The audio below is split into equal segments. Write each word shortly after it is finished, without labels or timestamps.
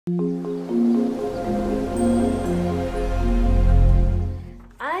I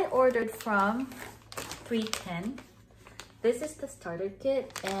ordered from 310. This is the starter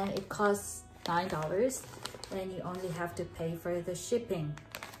kit and it costs $9 and you only have to pay for the shipping.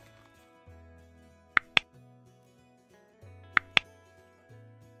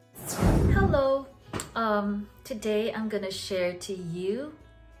 Hello, today I'm gonna share to you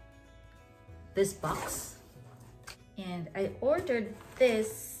this box, and I ordered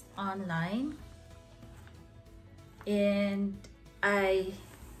this online and I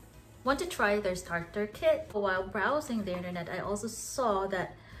want to try their starter kit. While browsing the internet, I also saw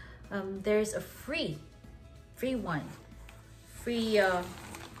that there's a free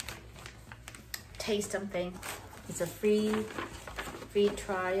taste something. It's a free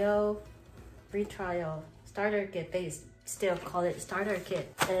trial starter kit. They still call it starter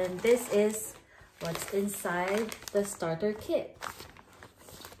kit, and this is what's inside the starter kit.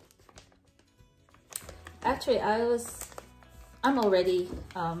 Actually, I'm already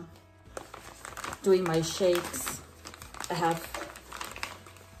doing my shakes. I have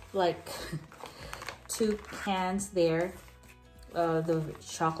like 2 cans there, the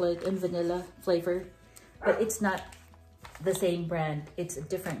chocolate and vanilla flavor, but it's not the same brand, it's a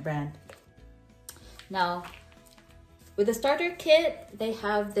different brand. Now with the starter kit, they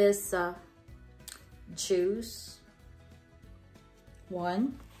have this juice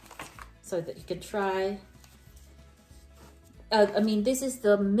one so that you can try. This is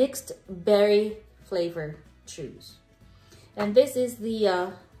the mixed berry flavor juice, and this is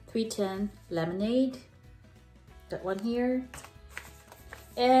the 310 lemonade, that one here,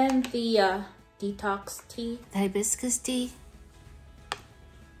 and the detox tea, hibiscus tea.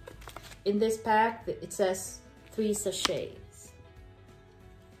 In this pack, it says 3 sachets.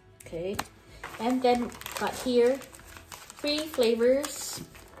 Okay, and then got here 3 flavors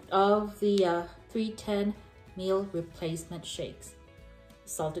of the 310 meal replacement shakes: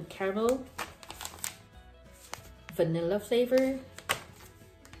 salted caramel, vanilla flavor,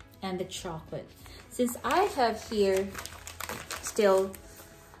 and the chocolate. Since I have here still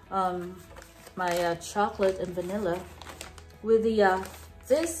my chocolate and vanilla with the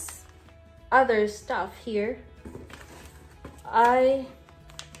this other stuff here, I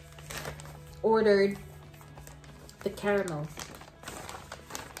ordered the caramel,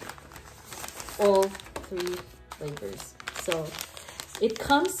 all 3 flavors. So it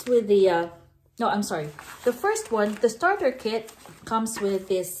comes with the no, I'm sorry, the first one, the starter kit, comes with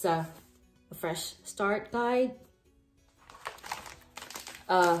this fresh start guide,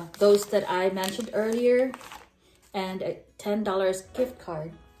 those that I mentioned earlier, and a $10 gift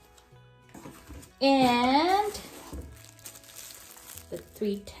card, and the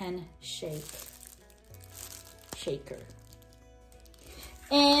 310 shaker.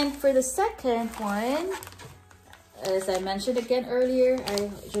 And for the second one, as I mentioned again earlier,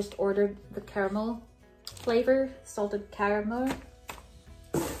 I just ordered the caramel flavor, salted caramel,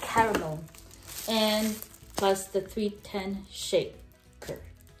 and plus the 310 shaker.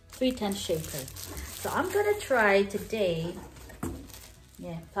 So I'm gonna try today,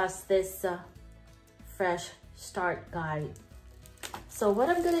 plus this fresh start guide. So what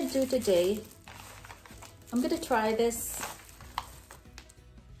I'm gonna do today, I'm gonna try this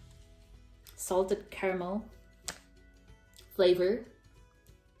salted caramel flavor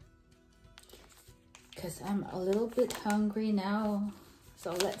because I'm a little bit hungry now.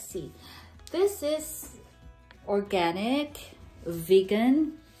 So let's see. This is organic,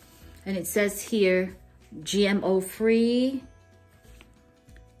 vegan, and it says here GMO free,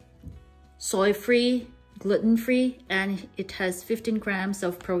 soy free, gluten free, and it has 15 grams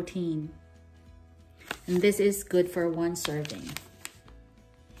of protein. And this is good for 1 serving.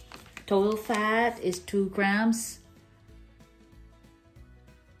 Total fat is 2 grams.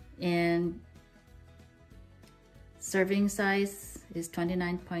 And serving size is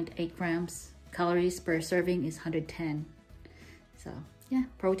 29.8 grams. Calories per serving is 110. So yeah,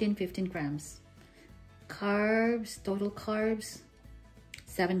 protein 15 grams. Carbs, total carbs,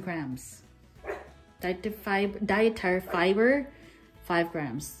 7 grams. Dietary fiber, 5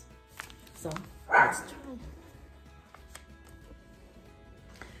 grams. So let's try.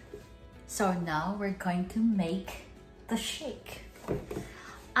 So now we're going to make the shake.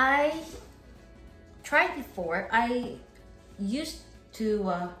 I tried before. I used to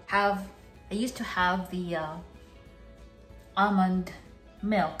have the almond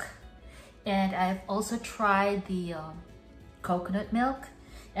milk, and I've also tried the coconut milk,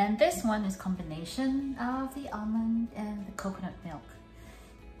 and this one is combination of the almond and the coconut milk.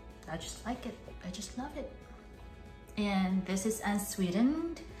 I just like it. I just love it. And this is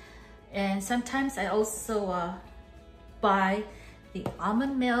unsweetened. And sometimes I also buy the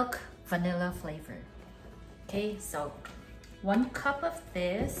almond milk vanilla flavor. Okay, so 1 cup of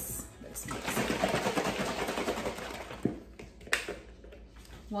this. Let's mix it.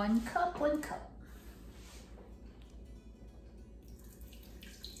 1 cup, 1 cup.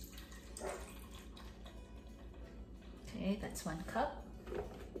 Okay, that's 1 cup.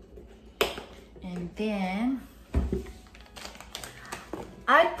 And then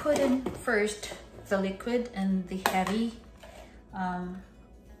I put in first the liquid and the heavy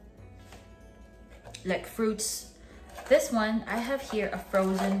like fruits. This one I have here a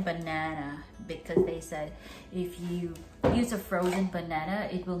frozen banana because they said if you use a frozen banana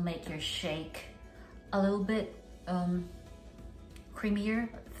it will make your shake a little bit creamier,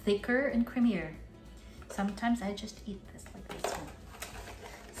 thicker and creamier. Sometimes I just eat this like this one.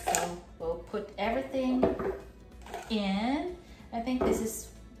 So we'll put everything in. I think this is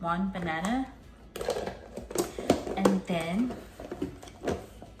 1 banana. And then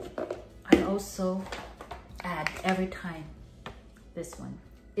I also add every time this one.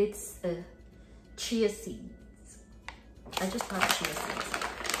 It's a chia seeds. I just got chia seeds.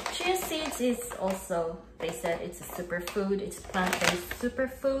 Chia seeds is also, they said it's a superfood. It's a plant-based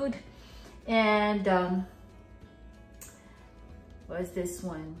superfood. And what is this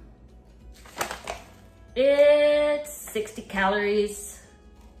one? It's 60 calories,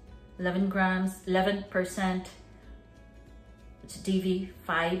 11 grams, 11%. It's DV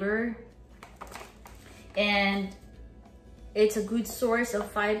fiber. And it's a good source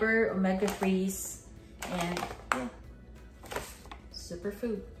of fiber, omega-3s, and yeah,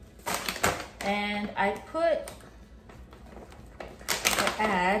 superfood. And I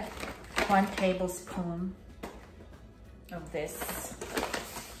add 1 tablespoon of this.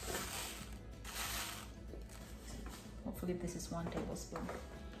 Hopefully this is 1 tablespoon.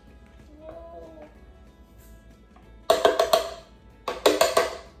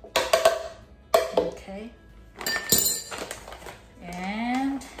 Okay.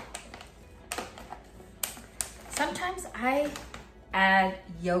 And sometimes I add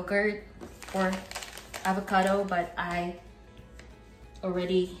yogurt or avocado, but I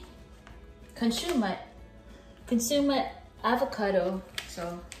already consume my avocado.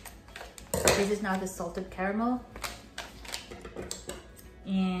 So this is now the salted caramel.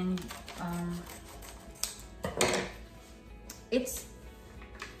 And it's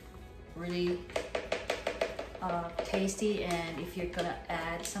really tasty, and if you're gonna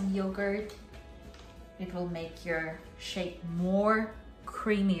add some yogurt, it will make your shake more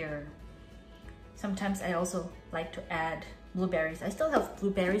creamier. Sometimes I also like to add blueberries. I still have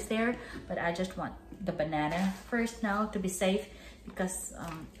blueberries there, but I just want the banana first now to be safe because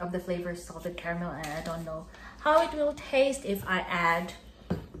of the flavor salted caramel, and I don't know how it will taste if I add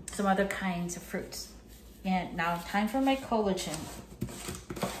some other kinds of fruits. And now time for my collagen.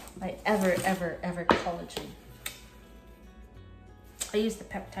 My ever collagen. I use the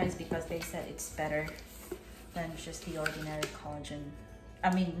peptides because they said it's better than just the ordinary collagen.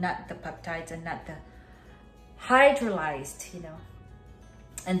 I mean, not the peptides and not the hydrolyzed, you know.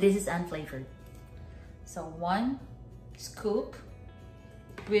 And this is unflavored. So 1 scoop,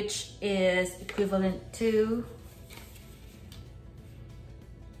 which is equivalent to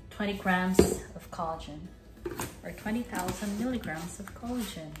 20 grams of collagen, or 20,000 milligrams of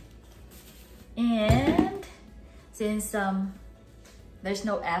collagen. And since there's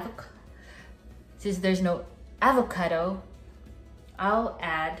no avocado, I'll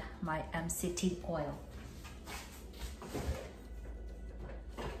add my MCT oil.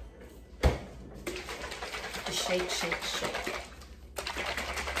 Shake, shake, shake.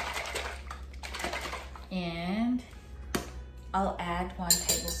 And I'll add 1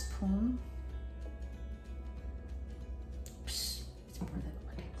 tablespoon. It's more than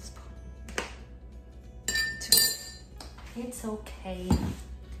 1 tablespoon. 2. It's okay.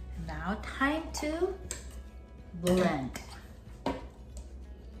 Now time to blend.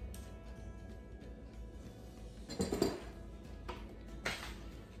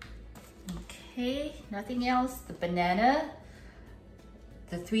 Okay, nothing else. The banana,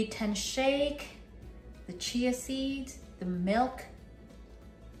 the 310 shake, the chia seeds, the milk,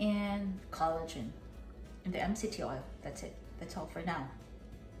 and collagen, and the MCT oil. That's it. That's all for now.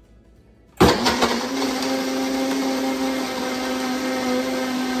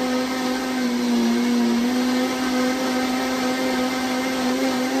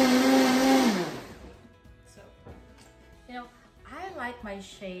 So, you know, I like my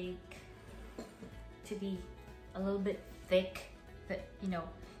shake to be a little bit thick, that you know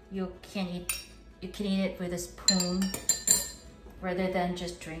you can eat it with a spoon, rather than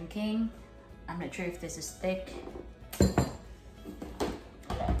just drinking. I'm not sure if this is thick.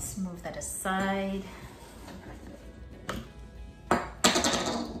 Let's move that aside.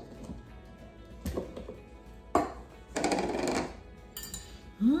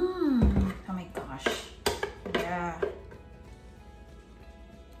 Oh my gosh. Yeah.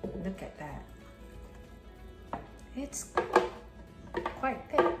 Look at that. It's quite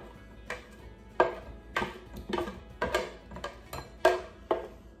thick.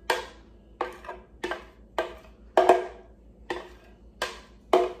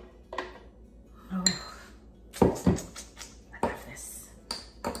 Oh, I love this.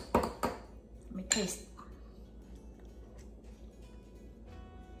 Let me taste.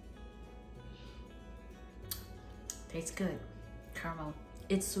 Tastes good. Caramel.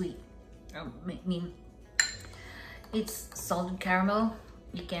 It's sweet. I mean, it's salted caramel.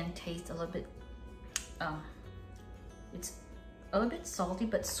 You can taste a little bit. It's a little bit salty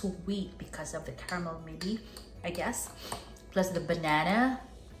but sweet because of the caramel, maybe, I guess. Plus the banana.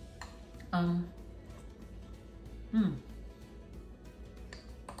 I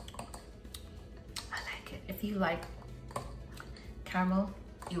like it. If you like caramel,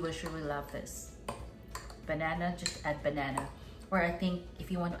 you will surely love this. Banana, just add banana. Or I think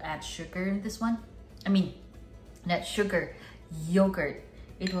if you want to add sugar in this one, I mean, not sugar, yogurt,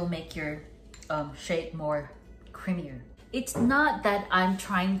 it will make your shake more creamier. It's not that I'm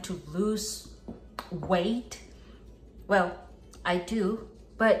trying to lose weight. Well, I do,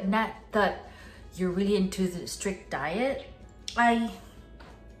 but not that you're really into the strict diet. I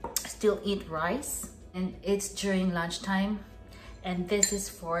still eat rice, and it's during lunchtime, and this is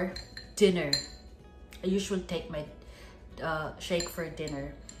for dinner. I usually take my shake for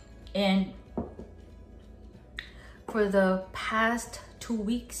dinner, and for the past 2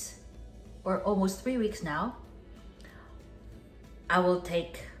 weeks or almost 3 weeks now, I will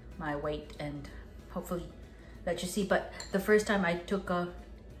take my weight and hopefully let you see. But the first time I took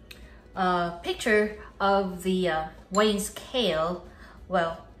a picture of the weighing scale,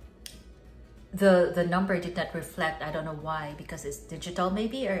 well, the number did not reflect. I don't know why, because it's digital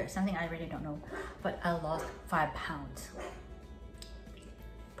maybe or something. I really don't know, but I lost 5 pounds.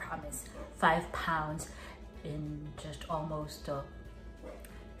 Promise, 5 pounds in just almost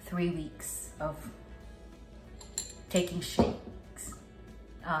 3 weeks of taking shakes,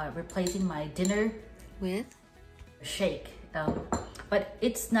 replacing my dinner with a shake. But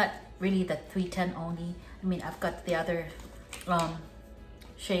it's not really the 310 only. I mean, I've got the other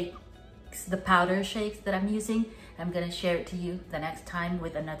shake, the powder shakes that I'm using. I'm gonna share it to you the next time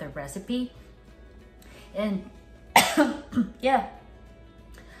with another recipe. And yeah,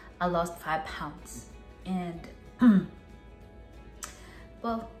 I lost 5 pounds, and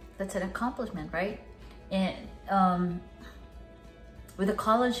well, that's an accomplishment, right? And with the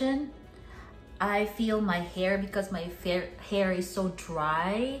collagen, I feel my hair, because my hair is so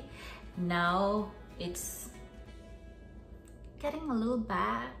dry now, it's getting a little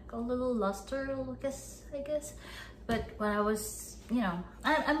back, a little luster, I guess. But when I was, you know,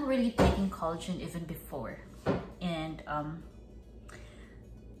 I'm really taking collagen even before, and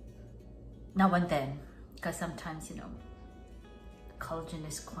now and then, because sometimes, you know, collagen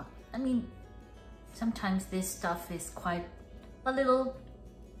is quite, I mean, sometimes this stuff is quite a little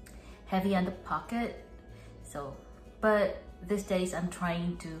heavy on the pocket. So, but these days I'm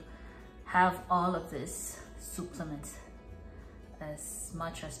trying to have all of these supplements as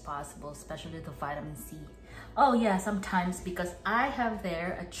much as possible, especially the vitamin C. Oh yeah, sometimes, because I have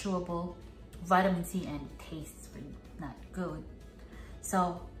there a chewable vitamin C and it tastes really not good,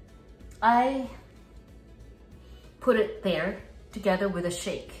 so I put it there together with a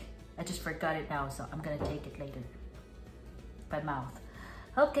shake. I just forgot it now, so I'm gonna take it later by mouth.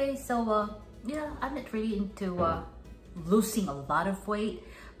 Okay, so yeah, I'm not really into losing a lot of weight,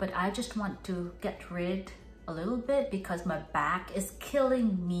 but I just want to get rid a little bit because my back is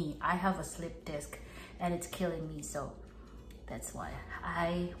killing me. I have a slip disc and it's killing me, so that's why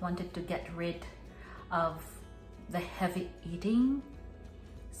I wanted to get rid of the heavy eating,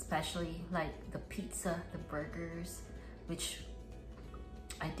 especially like the pizza, the burgers, which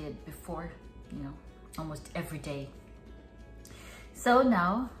I did before, you know, almost every day. So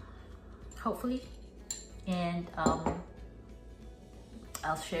now, hopefully, and I'll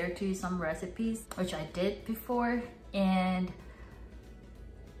share to you some recipes which I did before, and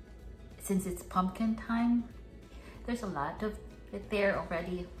since it's pumpkin time, there's a lot of it there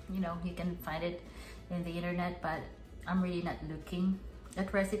already. You know, you can find it in the internet, but I'm really not looking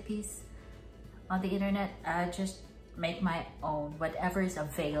at recipes on the internet. I just make my own, whatever is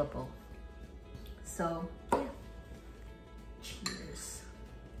available. So yeah, cheers.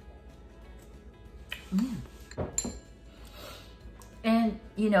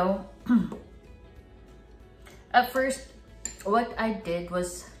 you know, at first, what I did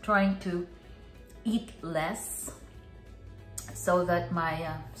was trying to eat less so that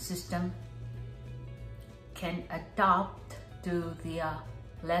my system can adapt to the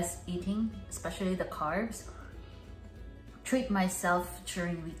less eating, especially the carbs. Treat myself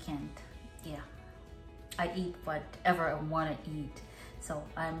during weekend. Yeah, I eat whatever I want to eat. So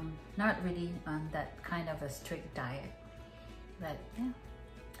I'm not really on that kind of a strict diet. But yeah,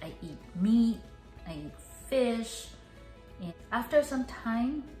 I eat meat, I eat fish. And after some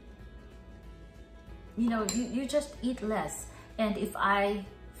time, you know, you just eat less. And if I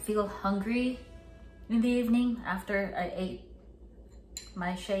feel hungry in the evening after I ate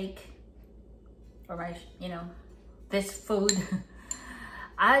my shake or my, you know, this food,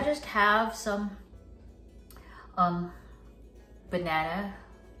 I just have some banana,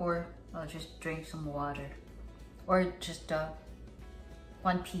 or I'll just drink some water, or just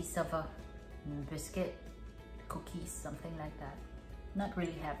one piece of a biscuit, cookies, something like that. Not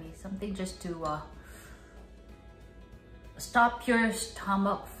really heavy, something just to stop your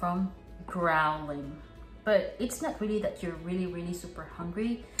stomach from growling. But it's not really that you're really super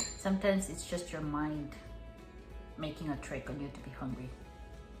hungry. Sometimes it's just your mind making a trick on you to be hungry,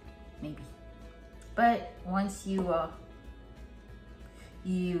 maybe. But once you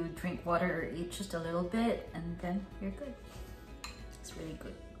you drink water or eat just a little bit, and then you're good. It's really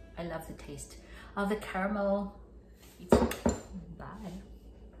good. I love the taste of the caramel. Bye.